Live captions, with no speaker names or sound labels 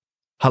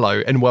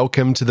Hello and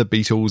welcome to the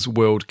Beatles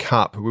World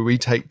Cup, where we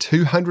take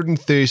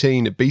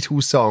 213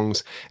 Beatles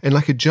songs and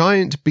like a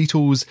giant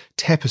Beatles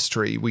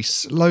tapestry, we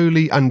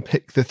slowly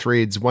unpick the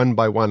threads one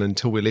by one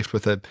until we're left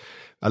with a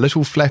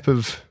little flap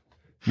of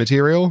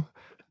material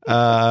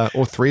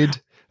or thread.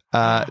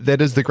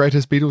 That is the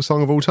greatest Beatles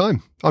song of all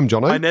time. I'm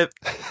Jono.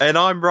 And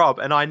I'm Rob,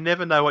 and I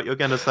never know what you're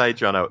going to say,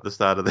 Jono, at the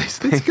start of these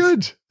things. It's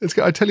good. It's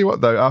good. I tell you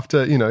what, though,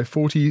 after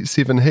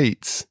 47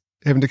 heats,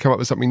 having to come up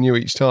with something new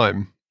each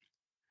time.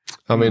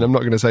 I mean, I'm not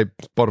going to say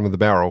bottom of the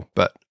barrel,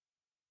 but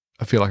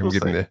I feel like I'm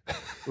getting there.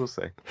 We'll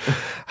see.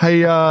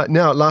 Hey,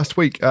 now, last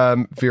week,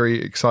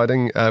 very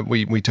exciting.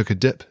 We took a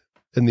dip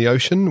in the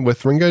ocean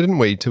with Ringo, didn't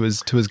we, to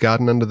his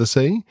garden under the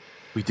sea?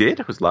 We did.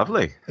 It was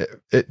lovely.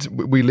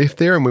 We left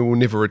there and we will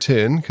never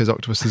return because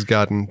Octopus's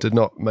garden did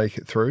not make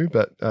it through,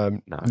 but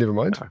never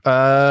mind.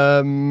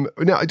 No.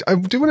 Now, I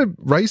do want to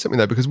raise something,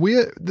 though, because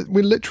we're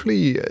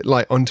literally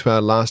like onto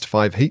our last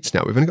 5 heats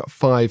now. We've only got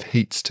 5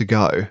 heats to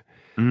go.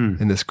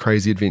 In this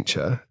crazy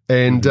adventure.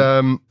 And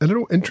a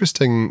little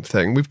interesting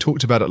thing, we've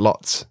talked about it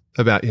lots,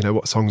 about,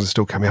 what songs are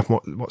still coming up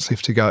and what's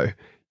left to go.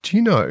 Do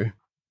you know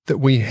that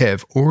we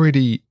have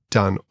already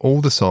done all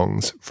the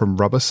songs from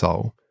Rubber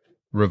Soul,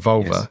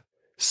 Revolver,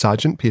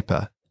 Sgt.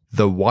 Pepper,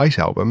 The White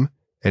Album,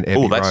 and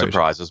Abbey Road? Oh, that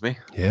surprises me.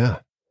 Yeah.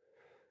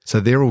 So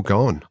they're all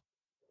gone.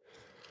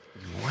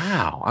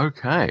 Wow,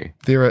 okay.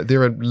 There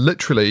are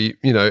literally,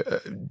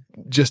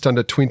 just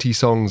under 20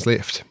 songs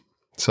left.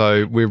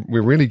 So we're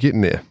really getting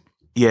there.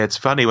 Yeah, it's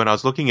funny. When I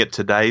was looking at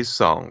today's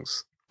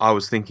songs, I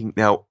was thinking,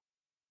 now,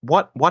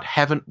 what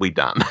haven't we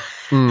done?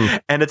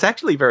 And it's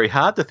actually very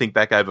hard to think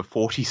back over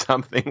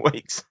 40-something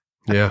weeks.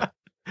 Yeah.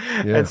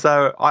 And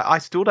so I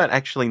still don't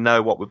actually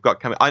know what we've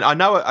got coming. I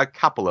know a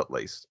couple at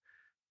least,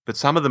 but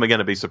some of them are going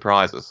to be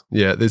surprises.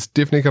 Yeah, there's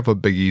definitely a couple of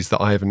biggies that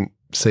I haven't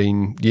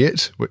seen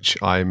yet,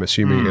 which I'm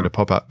assuming are going to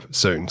pop up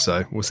soon.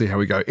 So we'll see how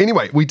we go.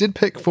 Anyway, we did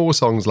pick 4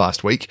 songs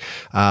last week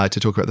to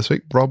talk about this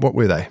week. Rob, what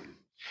were they?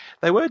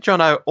 They were,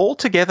 Jono, All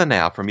Together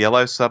Now from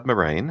Yellow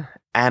Submarine,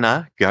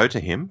 Anna, Go to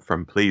Him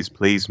from Please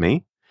Please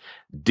Me,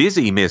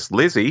 Dizzy Miss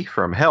Lizzy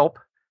from Help,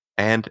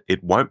 and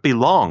It Won't Be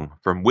Long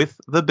from With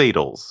the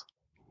Beatles.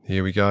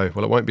 Here we go.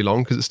 Well, it won't be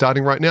long because it's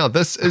starting right now.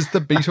 This is the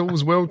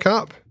Beatles World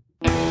Cup.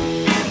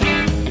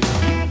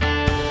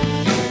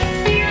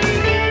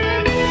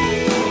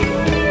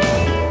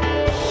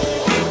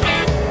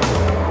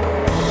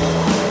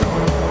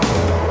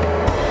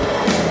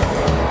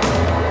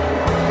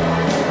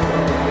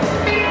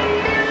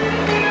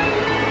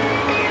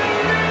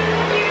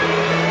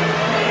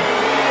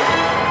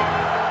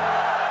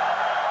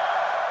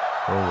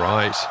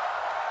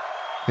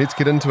 Let's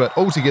get into it.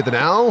 All Together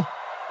Now.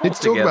 Let's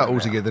talk about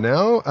All Together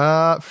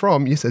Now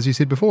from, yes, as you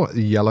said before,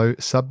 the Yellow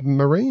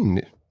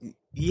Submarine.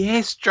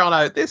 Yes,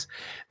 Jono.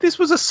 This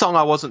was a song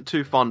I wasn't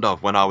too fond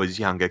of when I was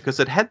younger because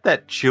it had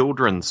that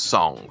children's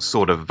song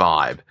sort of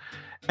vibe.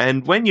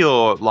 And when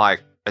you're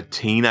like a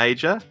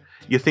teenager,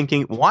 you're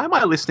thinking, why am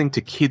I listening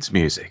to kids'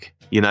 music?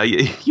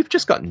 You've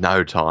just got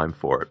no time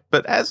for it.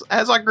 But as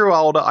I grew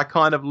older, I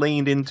kind of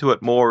leaned into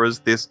it more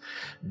as this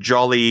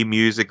jolly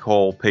music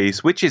hall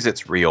piece, which is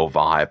its real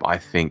vibe, I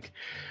think.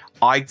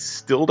 I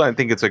still don't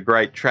think it's a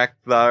great track,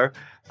 though.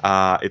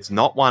 It's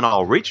not one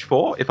I'll reach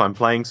for if I'm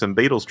playing some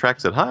Beatles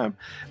tracks at home.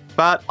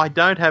 But I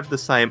don't have the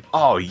same,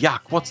 oh,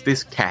 yuck, what's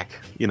this cack,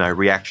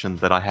 reaction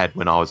that I had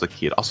when I was a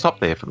kid. I'll stop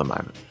there for the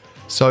moment.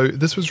 So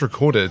this was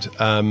recorded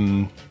at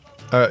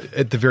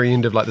the very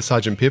end of like the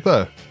Sgt.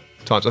 Pepper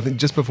times. I think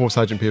just before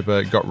Sgt.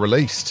 Pepper got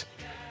released,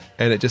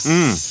 and it just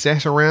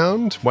sat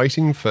around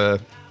waiting for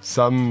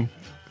some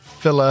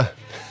filler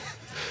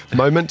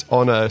moment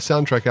on a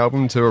soundtrack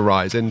album to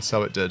arise, and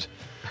so it did.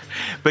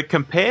 But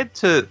compared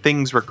to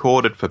things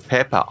recorded for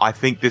Pepper, I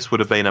think this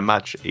would have been a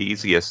much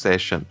easier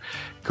session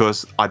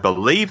because I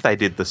believe they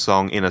did the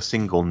song in a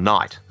single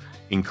night,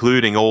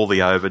 including all the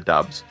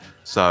overdubs.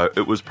 So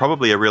it was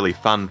probably a really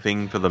fun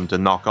thing for them to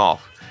knock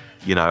off.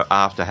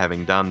 After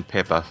having done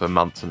Pepper for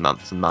months and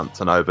months and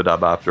months and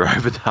overdub after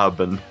overdub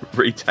and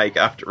retake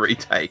after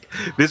retake,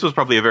 this was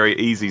probably a very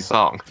easy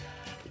song.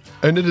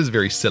 And it is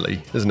very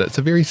silly, isn't it? It's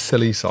a very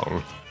silly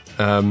song.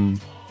 There's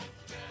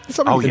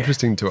something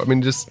interesting to it. I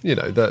mean, just,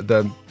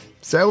 the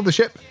sail the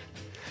ship,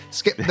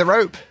 skip the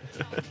rope,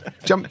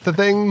 jump the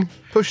thing,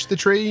 push the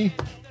tree.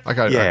 I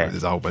don't know.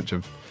 There's a whole bunch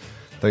of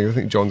things. I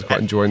think John's quite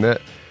enjoying that.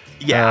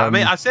 Yeah, I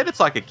mean, I said it's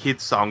like a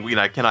kid's song,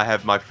 can I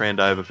have my friend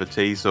over for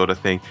tea sort of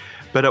thing.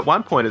 But at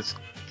one point it's,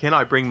 can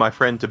I bring my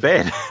friend to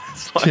bed?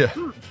 It's like,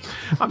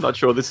 I'm not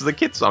sure this is a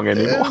kid's song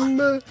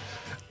anymore.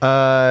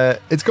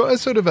 It's got a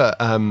sort of a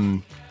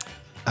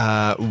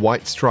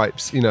White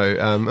Stripes,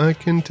 I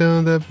can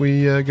tell that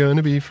we are going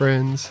to be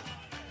friends.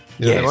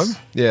 That one?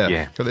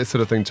 Yeah, got that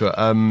sort of thing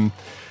to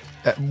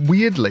it.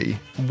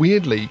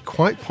 Weirdly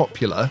quite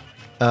popular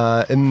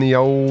in the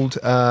old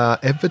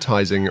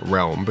advertising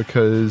realm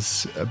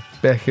because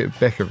back I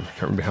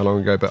can't remember how long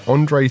ago, but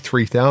Andre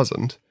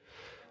 3000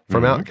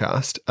 from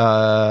Outkast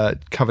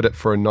covered it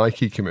for a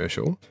Nike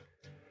commercial.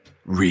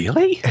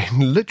 Really?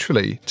 And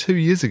literally 2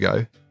 years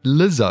ago,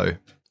 Lizzo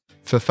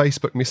for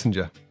Facebook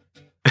Messenger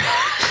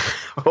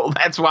Well,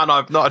 that's one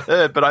I've not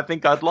heard, but I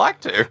think I'd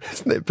like to.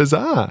 Isn't that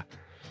bizarre?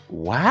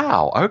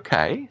 Wow.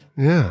 Okay.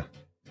 Yeah.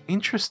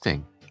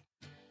 Interesting.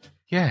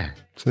 Yeah.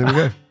 So there we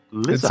go.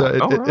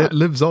 Lizzo. It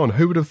lives on.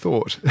 Who would have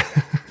thought?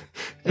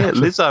 Yeah,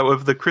 Lizzo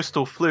of the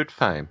crystal flute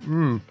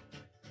fame.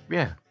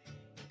 Yeah.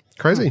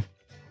 Crazy.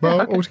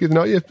 Well, altogether,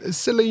 no, yeah,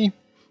 silly,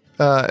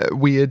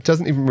 weird,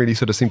 doesn't even really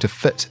sort of seem to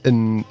fit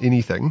in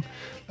anything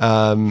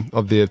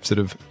of their sort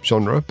of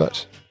genre,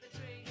 but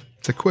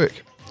it's a quirk.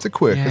 It's a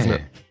quirk, isn't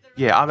it?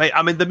 Yeah,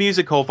 I mean, the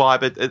music hall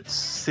vibe, it's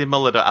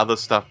similar to other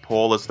stuff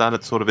Paul has done.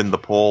 It's sort of in the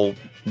Paul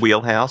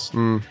wheelhouse,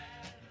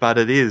 but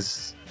it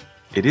is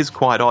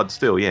quite odd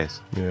still,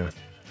 yes. Yeah.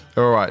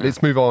 All right,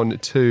 let's move on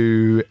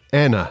to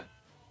Anna.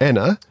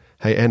 Anna,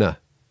 hey Anna,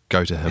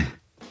 go to him.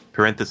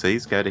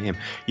 Parentheses, go to him.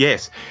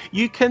 Yes,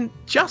 you can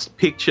just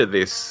picture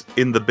this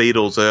in the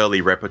Beatles'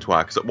 early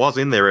repertoire, because it was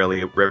in their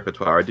early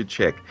repertoire, I did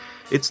check.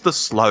 It's the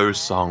slow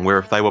song where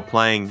if they were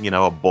playing,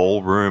 a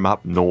ballroom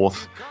up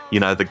north,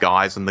 the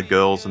guys and the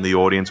girls and the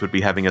audience would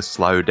be having a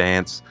slow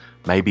dance,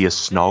 maybe a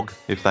snog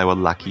if they were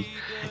lucky,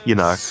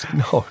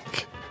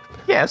 Snog?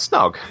 Yeah, a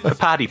snog, a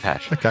party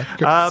pash. Okay,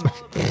 good.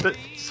 But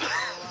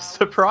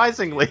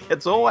surprisingly,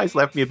 it's always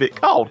left me a bit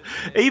cold,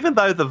 even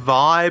though the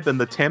vibe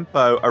and the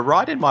tempo are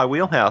right in my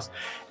wheelhouse.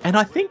 And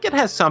I think it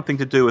has something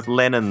to do with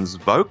Lennon's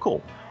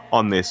vocal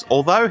on this.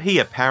 Although he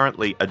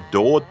apparently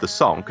adored the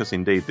song, because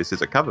indeed this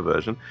is a cover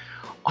version,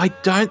 I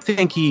don't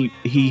think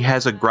he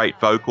has a great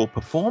vocal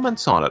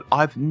performance on it.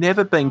 I've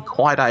never been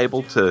quite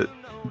able to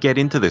get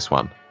into this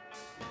one.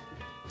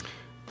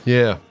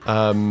 Yeah.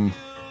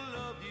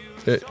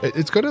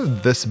 It's got a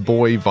This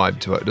Boy vibe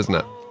to it, doesn't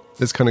it?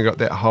 It's kind of got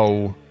that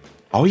whole...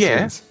 Oh,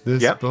 yeah.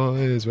 This boy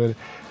is ready.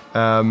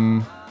 I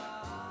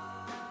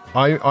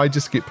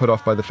just get put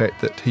off by the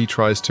fact that he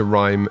tries to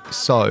rhyme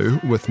so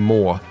with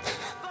more.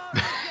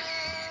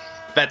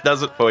 That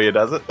does it for you,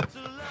 does it?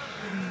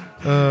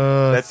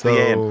 That's so,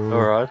 the end.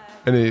 All right.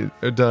 And he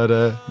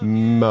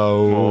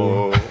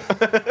mo.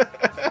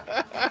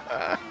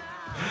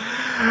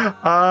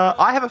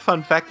 I have a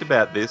fun fact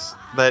about this,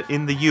 that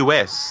in the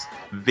US,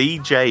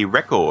 VJ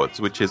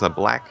Records, which is a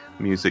black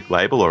music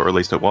label, or at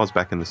least it was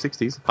back in the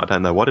 60s, I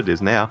don't know what it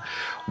is now,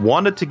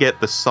 wanted to get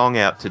the song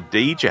out to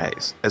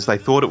DJs as they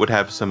thought it would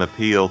have some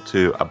appeal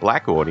to a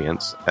black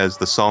audience, as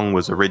the song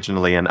was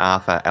originally an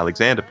Arthur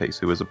Alexander piece,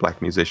 who was a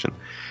black musician.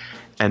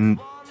 And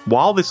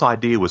while this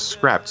idea was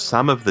scrapped,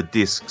 some of the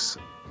discs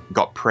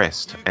got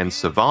pressed and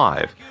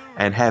survive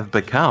and have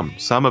become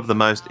some of the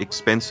most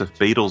expensive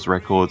Beatles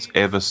records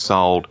ever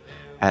sold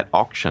at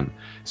auction.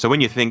 So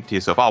when you think to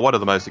yourself, what are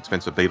the most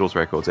expensive Beatles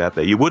records out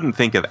there? You wouldn't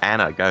think of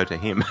Anna, Go to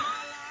Him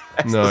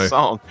as the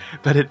song.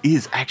 But it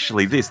is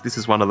actually this. This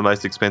is one of the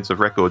most expensive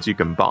records you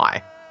can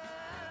buy.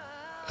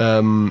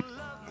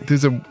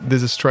 There's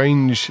a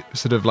strange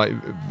sort of like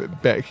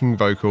backing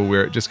vocal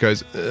where it just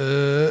goes,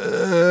 Anna.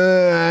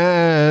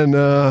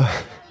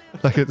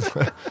 Like it's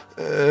like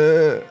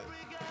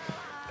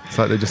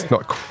they're just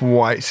not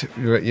quite,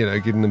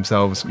 getting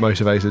themselves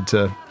motivated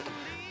to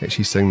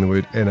actually sing the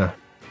word Anna.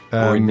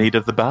 Or in need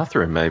of the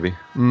bathroom, maybe.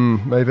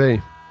 Maybe.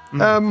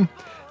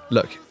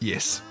 Look,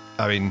 yes.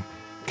 I mean,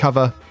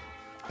 cover.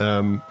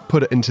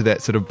 Put it into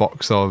that sort of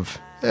box of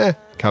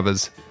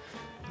covers,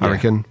 I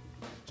reckon.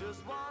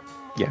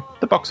 Yeah,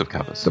 the box of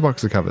covers. The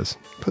box of covers.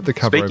 Put the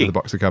cover over the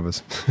box of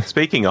covers.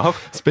 Speaking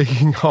of,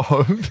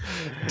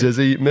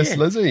 Dizzy Miss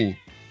Lizzy.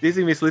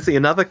 Dizzy Miss Lizzy,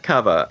 another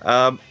cover.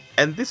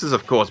 And this is,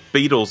 of course,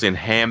 Beatles in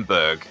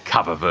Hamburg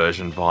cover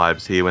version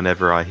vibes here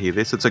whenever I hear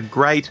this. It's a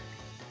great,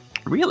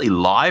 really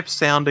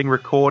live-sounding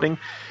recording,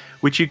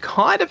 which you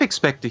kind of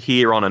expect to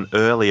hear on an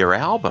earlier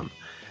album.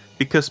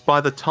 Because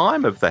by the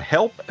time of the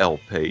Help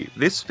LP,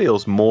 this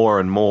feels more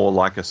and more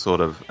like a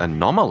sort of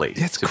anomaly.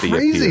 It's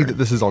crazy that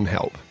this is on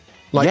Help.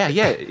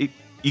 You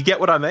get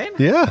what I mean?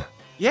 Yeah.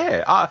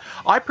 Yeah,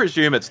 I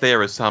presume it's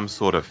there as some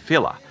sort of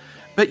filler.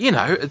 But,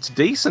 it's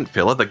decent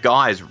filler. The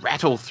guys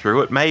rattle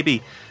through it,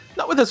 maybe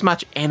not with as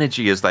much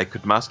energy as they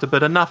could muster,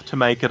 but enough to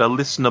make it a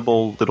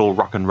listenable little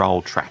rock and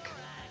roll track.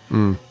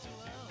 You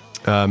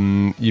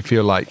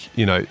feel like,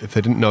 if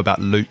they didn't know about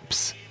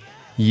loops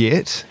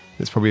yet,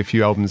 it's probably a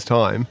few albums'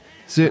 time.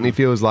 Certainly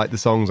feels like the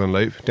song's on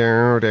loop.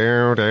 Down,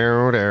 down,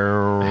 down,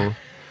 down.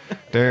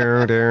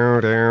 Down,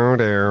 down, down,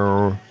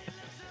 down.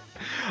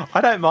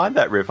 I don't mind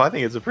that riff. I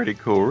think it's a pretty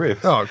cool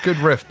riff. Oh, good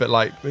riff, but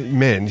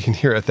man, you can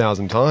hear it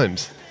 1,000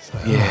 times. So,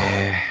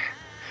 yeah.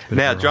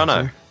 Now,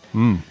 Jono,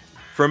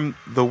 from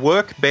the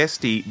Work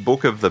Bestie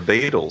book of the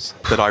Beatles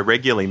that I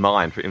regularly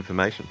mine for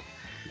information,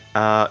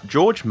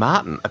 George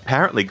Martin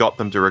apparently got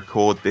them to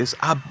record this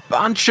a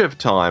bunch of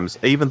times,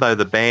 even though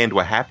the band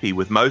were happy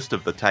with most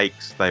of the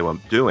takes they were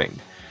doing.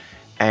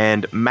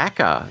 And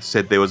Macca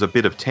said there was a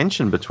bit of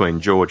tension between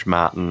George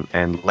Martin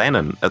and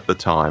Lennon at the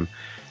time.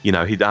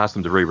 He'd ask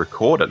them to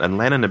re-record it, and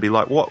Lennon would be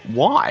like, "What?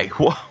 Why?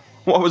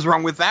 What was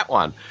wrong with that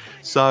one?"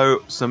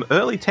 So some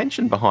early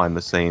tension behind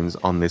the scenes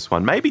on this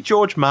one. Maybe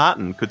George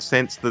Martin could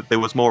sense that there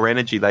was more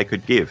energy they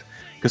could give.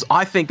 Because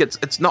I think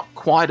it's not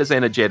quite as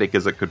energetic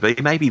as it could be.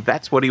 Maybe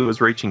that's what he was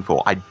reaching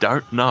for. I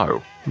don't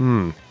know.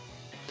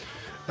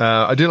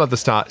 I do love the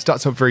start. It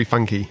starts off very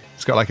funky.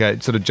 It's got like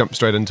a sort of jump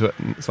straight into it,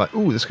 and it's like,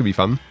 oh, this could be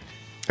fun.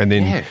 And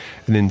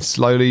then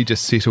slowly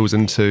just settles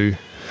into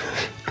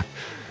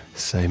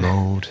same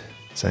old.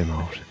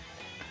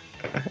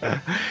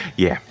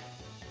 Yeah.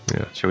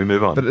 Shall we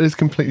move on? But it is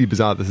completely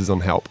bizarre. This is on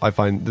Help. I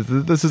find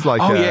this is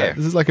like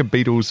this is like a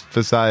Beatles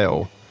for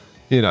sale.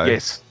 You know.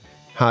 Yes.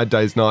 Hard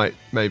Day's Night,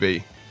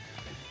 maybe.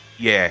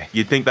 Yeah,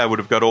 you'd think they would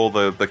have got all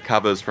the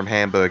covers from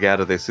Hamburg out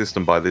of their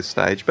system by this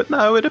stage, but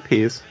no, it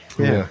appears.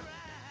 Yeah.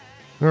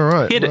 All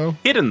right.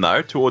 Hidden,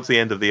 though, towards the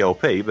end of the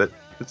LP, but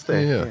it's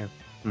there.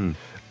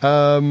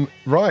 Yeah.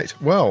 Right.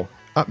 Well,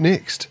 up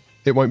next,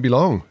 It Won't Be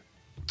Long.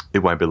 It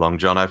Won't Be Long,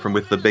 Jono, from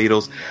With the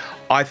Beatles.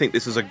 I think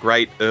this is a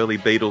great early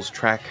Beatles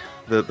track.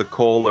 The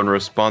call and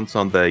response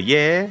on the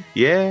yeah,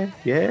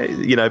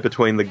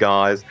 between the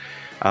guys.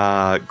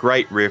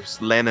 Great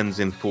riffs. Lennon's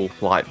in full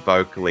flight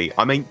vocally.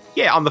 I mean,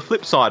 on the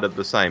flip side of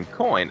the same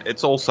coin,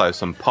 it's also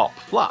some pop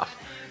fluff.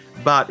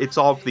 But it's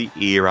of the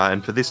era,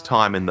 and for this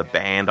time in the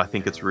band, I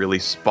think it's really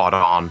spot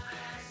on.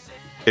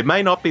 It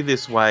may not be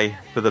this way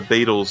for the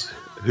Beatles,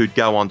 who'd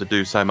go on to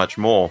do so much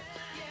more,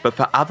 but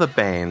for other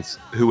bands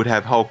who would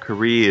have whole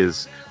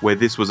careers where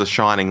this was a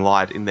shining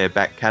light in their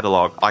back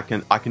catalogue, I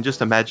can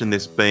just imagine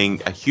this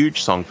being a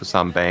huge song for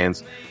some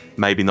bands,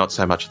 maybe not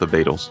so much the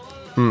Beatles.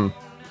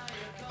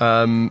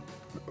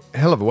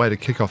 Hell of a way to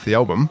kick off the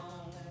album.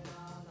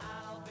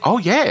 Oh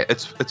yeah,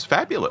 it's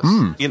fabulous.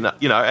 You know,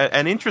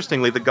 and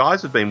interestingly, the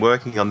guys have been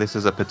working on this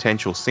as a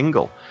potential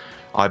single,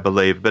 I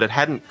believe, but it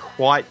hadn't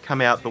quite come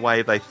out the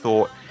way they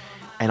thought.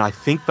 And I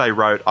think they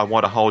wrote "I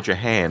Want to Hold Your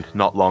Hand"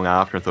 not long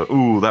after and thought,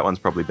 "Ooh, that one's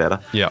probably better."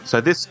 Yeah.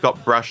 So this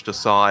got brushed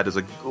aside as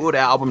a good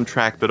album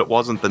track, but it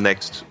wasn't the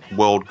next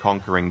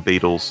world-conquering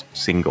Beatles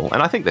single.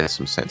 And I think there's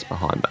some sense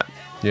behind that.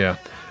 Yeah.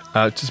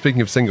 Just speaking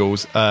of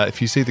singles,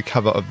 if you see the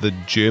cover of the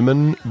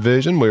German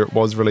version where it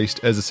was released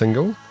as a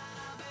single,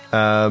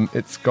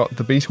 it's got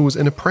the Beatles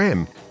in a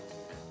pram.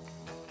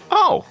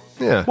 Oh,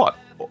 yeah. What?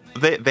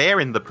 They're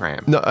in the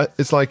pram. No,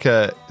 it's like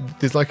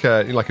there's like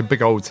a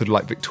big old sort of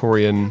like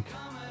Victorian,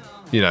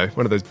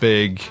 one of those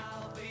big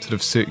sort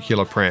of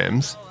circular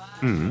prams,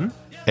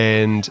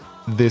 and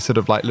they're sort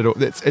of like little.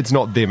 It's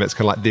not them. It's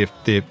kind of like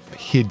their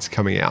heads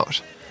coming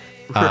out,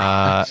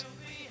 Right.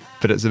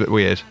 but it's a bit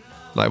weird.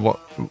 Like what?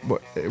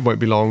 It won't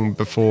be long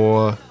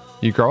before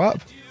you grow up.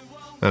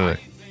 I don't know.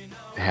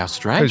 How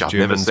strange! Those I've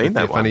Germans never seen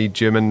that with their one. funny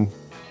German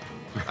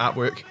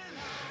artwork.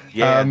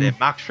 Yeah, they're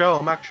Max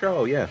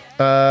Show, yeah.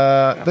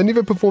 They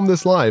never performed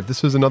this live.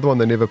 This was another one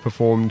they never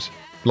performed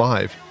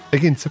live.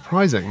 Again,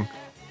 surprising.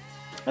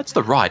 That's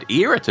the right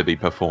era to be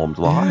performed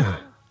live.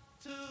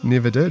 Yeah.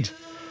 Never did.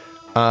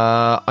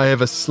 I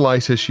have a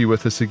slight issue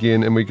with this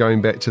again, and we're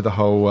going back to the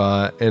whole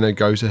Anna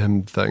Go To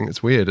Him thing.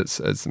 It's weird.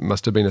 It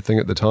must have been a thing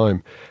at the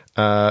time.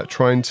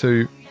 Trying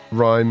to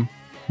rhyme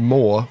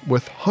more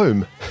with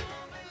home.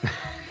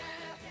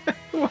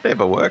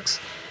 Whatever works.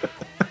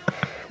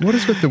 What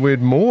is with the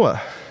word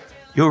more?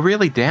 You're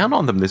really down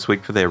on them this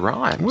week for their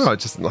rhymes. Well,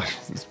 it's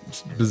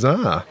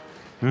bizarre.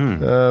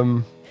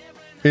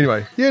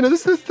 Anyway,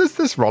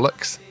 this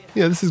rollicks.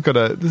 Yeah, this has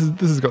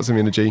got some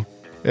energy,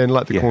 and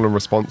like the call and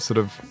response sort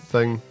of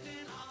thing.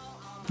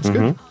 It's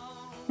good.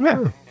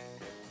 Yeah.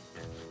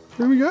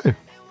 There we go.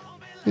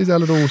 Here's our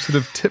little sort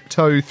of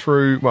tiptoe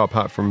through. Well,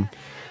 apart from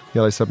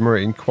Yellow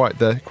Submarine, quite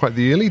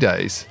the early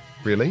days,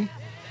 really.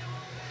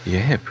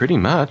 Yeah, pretty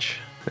much.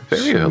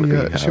 Very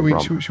early. Should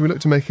we look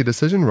to make a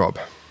decision, Rob?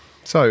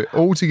 So,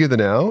 all together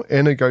now,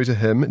 Anna Go To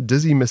Him,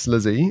 Dizzy Miss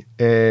Lizzy,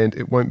 and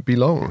It Won't Be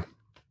Long.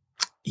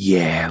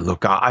 Yeah,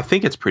 look, I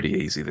think it's pretty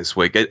easy this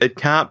week. It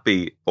can't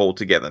be All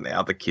Together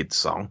Now, the kids'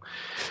 song.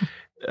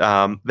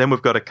 Then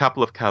we've got a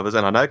couple of covers,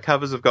 and I know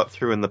covers have got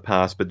through in the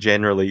past, but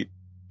generally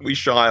we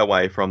shy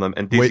away from them.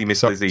 And Dizzy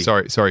Miss Lizzy.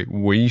 Sorry,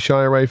 we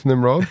shy away from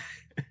them, Rob?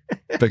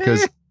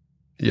 Because,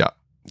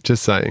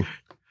 just saying.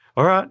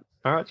 All right,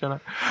 Jono.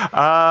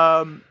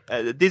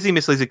 Dizzy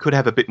Miss Lizzy could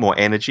have a bit more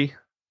energy,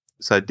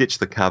 so ditch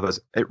the covers.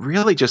 It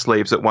really just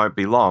leaves It Won't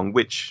Be Long,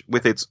 which,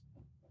 with its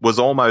was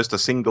almost a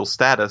single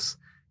status,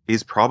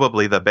 is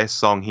probably the best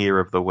song here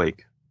of the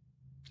week.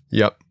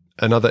 Yep.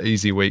 Another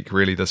easy week,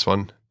 really, this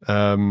one.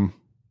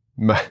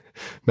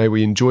 May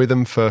we enjoy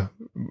them for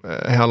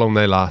how long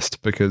they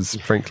last, because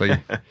frankly,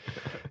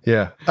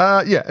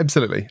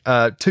 absolutely.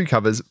 Two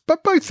covers,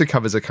 but both the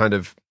covers are kind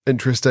of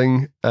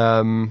interesting,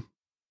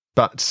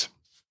 but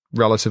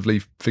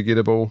relatively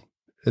forgettable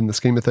in the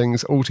scheme of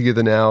things. All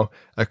Together Now,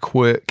 a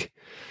quirk,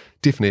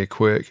 definitely a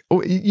quirk.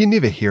 Oh, you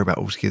never hear about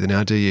All Together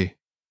Now, do you?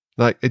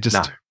 Like, it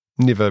just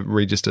never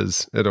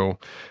registers at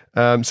all.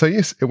 So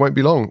yes, It Won't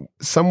Be Long.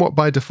 Somewhat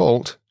by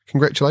default,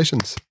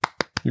 congratulations.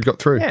 You've got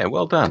through. Yeah,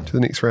 well done. To the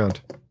next round.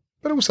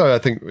 But also, I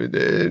think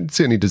it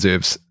certainly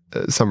deserves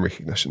some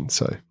recognition.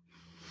 So,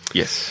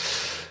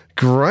 yes.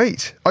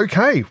 Great.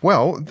 Okay.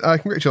 Well,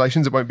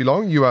 congratulations. It won't be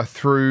long. You are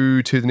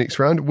through to the next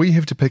round. We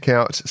have to pick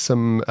out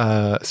some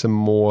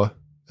more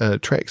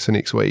tracks for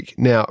next week.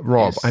 Now,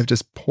 Rob, I've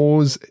just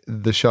paused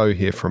the show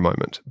here for a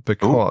moment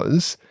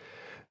because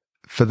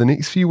for the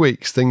next few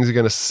weeks, things are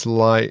going to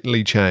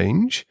slightly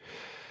change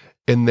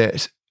in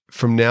that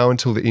from now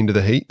until the end of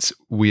the heats,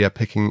 we are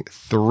picking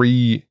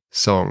 3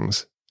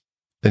 songs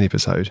an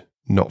episode,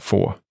 not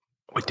 4.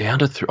 We're down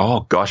to 3.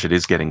 Oh, gosh, it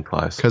is getting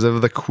close. Because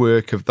of the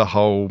quirk of the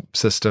whole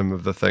system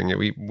of the thing,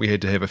 we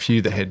had to have a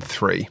few that had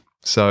 3.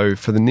 So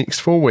for the next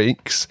 4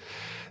 weeks,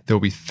 there'll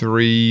be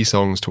 3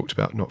 songs talked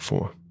about, not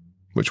 4.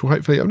 Which will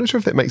hopefully, I'm not sure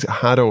if that makes it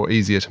harder or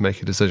easier to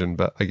make a decision,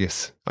 but I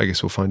guess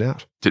we'll find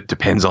out. It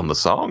depends on the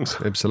songs.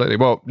 Absolutely.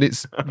 Well,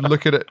 let's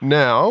look at it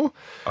now.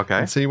 Okay.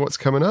 And see what's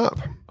coming up.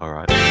 All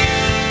right.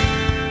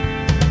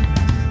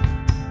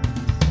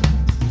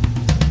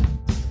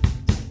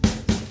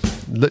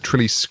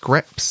 Literally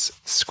scraps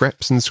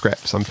and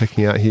scraps I'm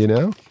picking out here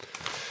now.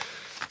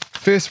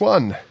 First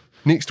one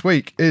next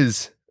week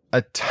is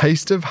A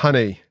Taste of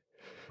Honey.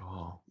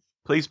 Oh,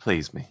 please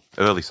please me.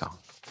 Early song.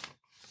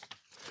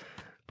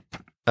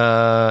 Do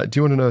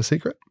you want to know a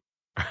secret?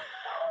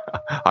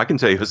 I can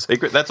tell you a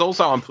secret. That's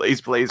also on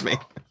Please Please Me.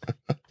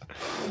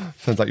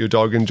 Sounds like your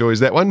dog enjoys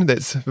that one.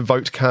 That's a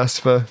vote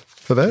cast for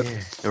that.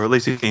 Yeah. Or at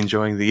least he's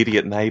enjoying the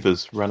idiot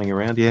neighbours running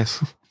around,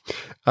 yes.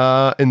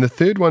 And the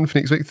third one for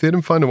next week, third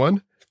and final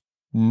one,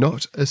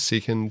 Not a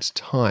Second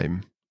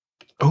Time.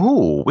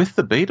 Oh, with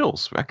the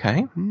Beatles.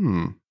 Okay.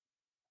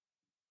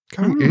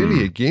 Going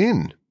early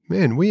again.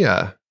 Man,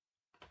 we're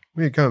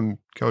going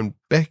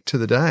back to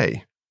the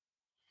day.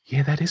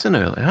 Yeah, that is an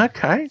early.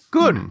 Okay,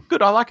 good.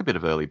 Good. I like a bit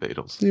of early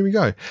Beatles. There we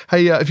go.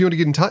 Hey, if you want to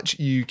get in touch,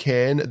 you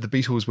can. The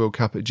Beatles World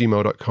Cup at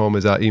gmail.com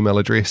is our email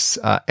address.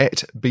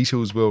 At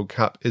Beatles World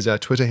Cup is our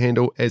Twitter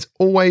handle. As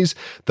always,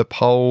 the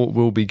poll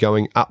will be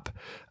going up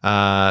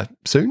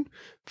soon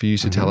for you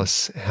to tell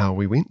us how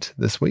we went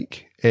this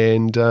week.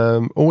 And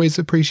always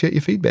appreciate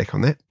your feedback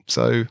on that.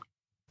 So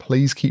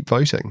please keep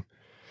voting.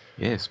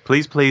 Yes,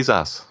 please please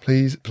us.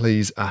 Please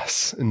please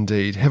us,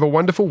 indeed. Have a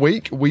wonderful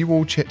week. We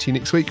will chat to you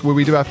next week where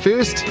we do our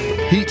first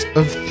heat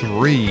of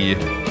 3.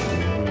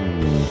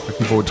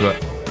 Looking forward to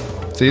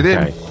it. See you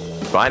then.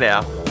 Okay. Bye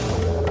now.